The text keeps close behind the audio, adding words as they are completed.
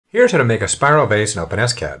Here's how to make a spiral vase in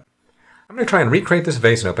OpenScad. I'm going to try and recreate this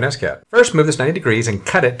vase in OpenScad. First, move this 90 degrees and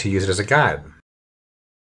cut it to use it as a guide.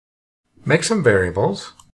 Make some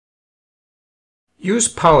variables. Use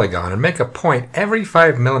polygon and make a point every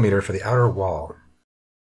 5 mm for the outer wall.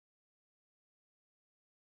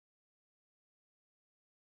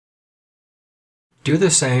 Do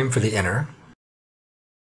the same for the inner.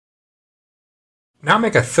 Now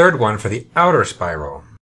make a third one for the outer spiral.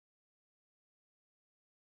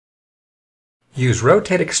 Use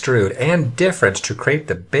rotate, extrude, and difference to create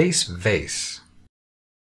the base vase.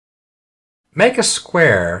 Make a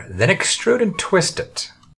square, then extrude and twist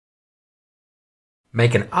it.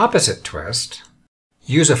 Make an opposite twist.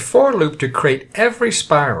 Use a for loop to create every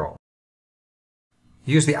spiral.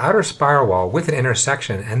 Use the outer spiral wall with an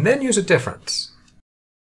intersection, and then use a difference.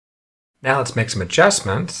 Now let's make some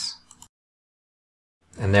adjustments.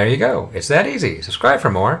 And there you go. It's that easy. Subscribe for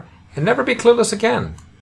more, and never be clueless again.